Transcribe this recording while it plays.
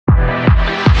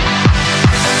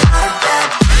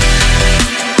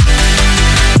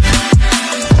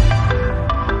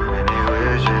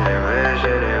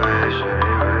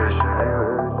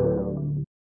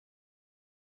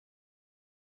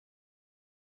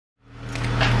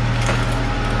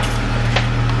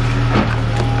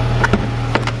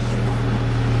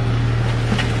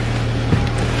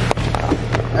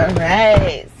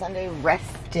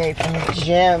rest day from the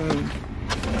gym.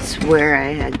 I swear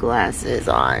I had glasses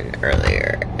on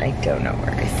earlier. I don't know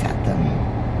where I set them.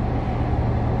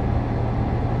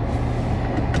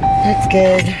 That's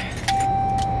good.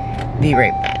 Be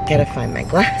right back. Gotta find my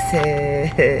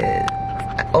glasses.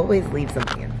 I always leave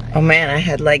something in. Oh man, I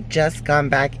had like just gone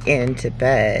back into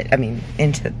bed. I mean,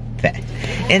 into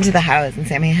the house, and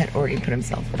Sammy had already put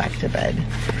himself back to bed.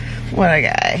 What a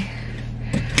guy.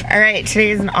 All right,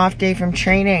 today is an off day from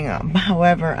training.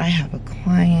 However, I have a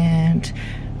client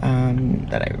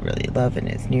that I really love and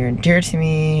is near and dear to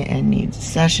me and needs a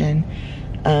session.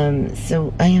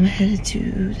 So I am headed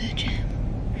to the gym.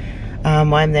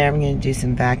 While I'm there, I'm going to do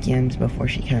some vacuums before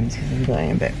she comes because I'm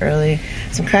going a bit early.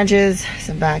 Some crunches,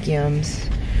 some vacuums.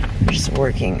 I'm just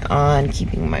working on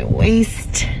keeping my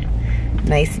waist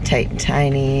nice and tight and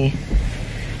tiny.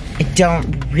 I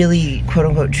don't really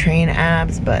quote-unquote train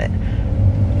abs, but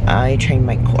I train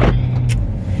my core.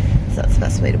 So that's the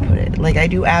best way to put it. Like I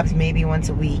do abs maybe once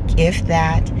a week, if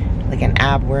that, like an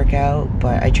ab workout,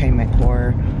 but I train my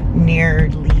core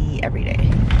nearly every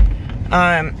day.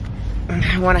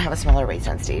 I want to have a smaller waist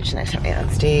on stage next time I'm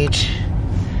on stage.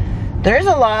 There's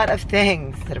a lot of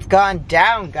things that have gone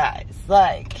down, guys.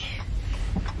 Like,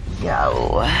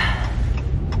 yo,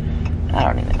 I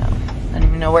don't even know. I don't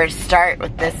even know where to start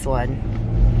with this one.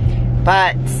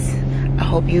 But I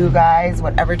hope you guys,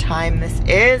 whatever time this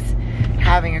is,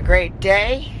 having a great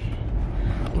day.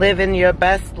 Living your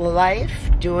best life,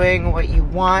 doing what you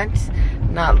want,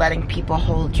 not letting people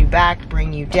hold you back,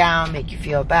 bring you down, make you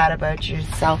feel bad about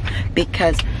yourself,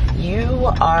 because you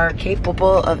are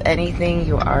capable of anything.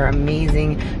 You are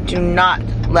amazing. Do not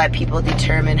let people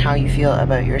determine how you feel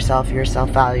about yourself, your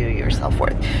self-value, your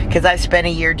self-worth. Because I've spent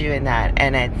a year doing that,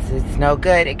 and it's no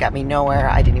good. It got me nowhere.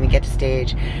 I didn't even get to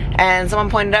stage. And someone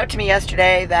pointed out to me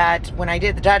yesterday that when I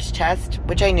did the Dutch test,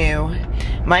 which I knew,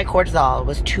 my cortisol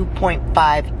was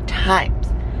 2.5 times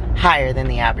higher than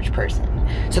the average person.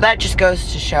 So that just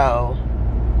goes to show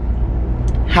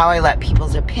how I let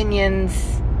people's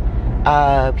opinions,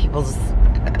 how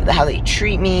they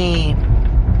treat me,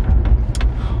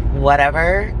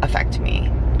 whatever, affect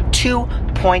me.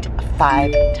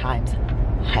 2.5 times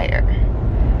higher.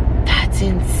 That's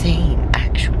insane,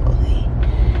 actually.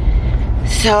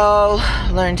 So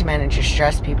learn to manage your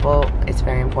stress, people. It's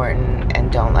very important,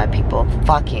 and don't let people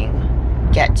fucking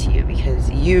get to you, because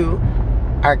you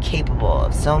are capable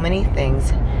of so many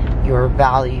things. You're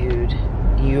valued.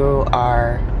 You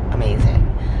are amazing.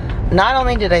 Not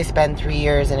only did I spend 3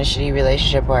 years in a shitty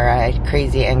relationship where I had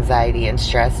crazy anxiety and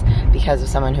stress because of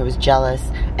someone who was jealous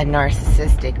and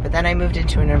narcissistic, but then I moved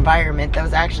into an environment that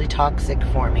was actually toxic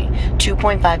for me.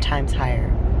 2.5 times higher.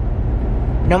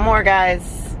 No more,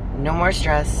 guys. No more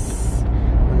stress.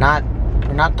 We're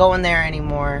not going there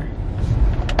anymore.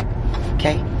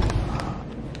 Okay?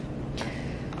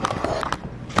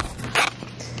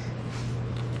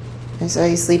 I saw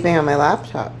you sleeping on my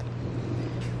laptop.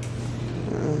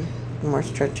 More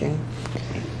stretching.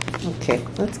 Okay,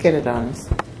 let's get it on.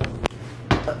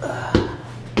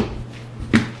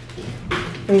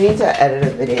 We need to edit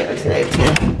a video today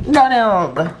too.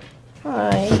 Donald!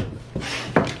 Hi.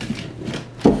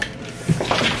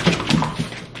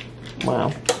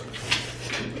 Wow.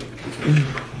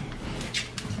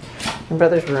 My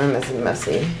brother's room is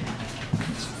messy.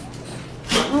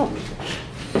 Oh.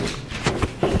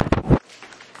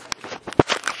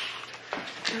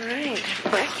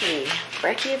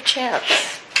 Brekkie of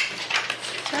champs.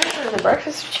 Time for the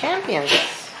breakfast of champions.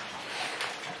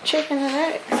 Chicken and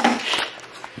eggs.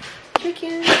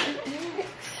 Chicken and eggs.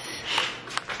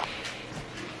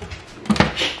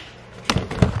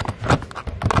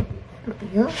 There we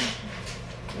go.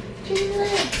 Chicken and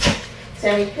eggs.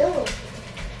 Sammy pillow.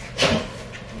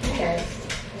 Hey guys,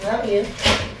 I love you.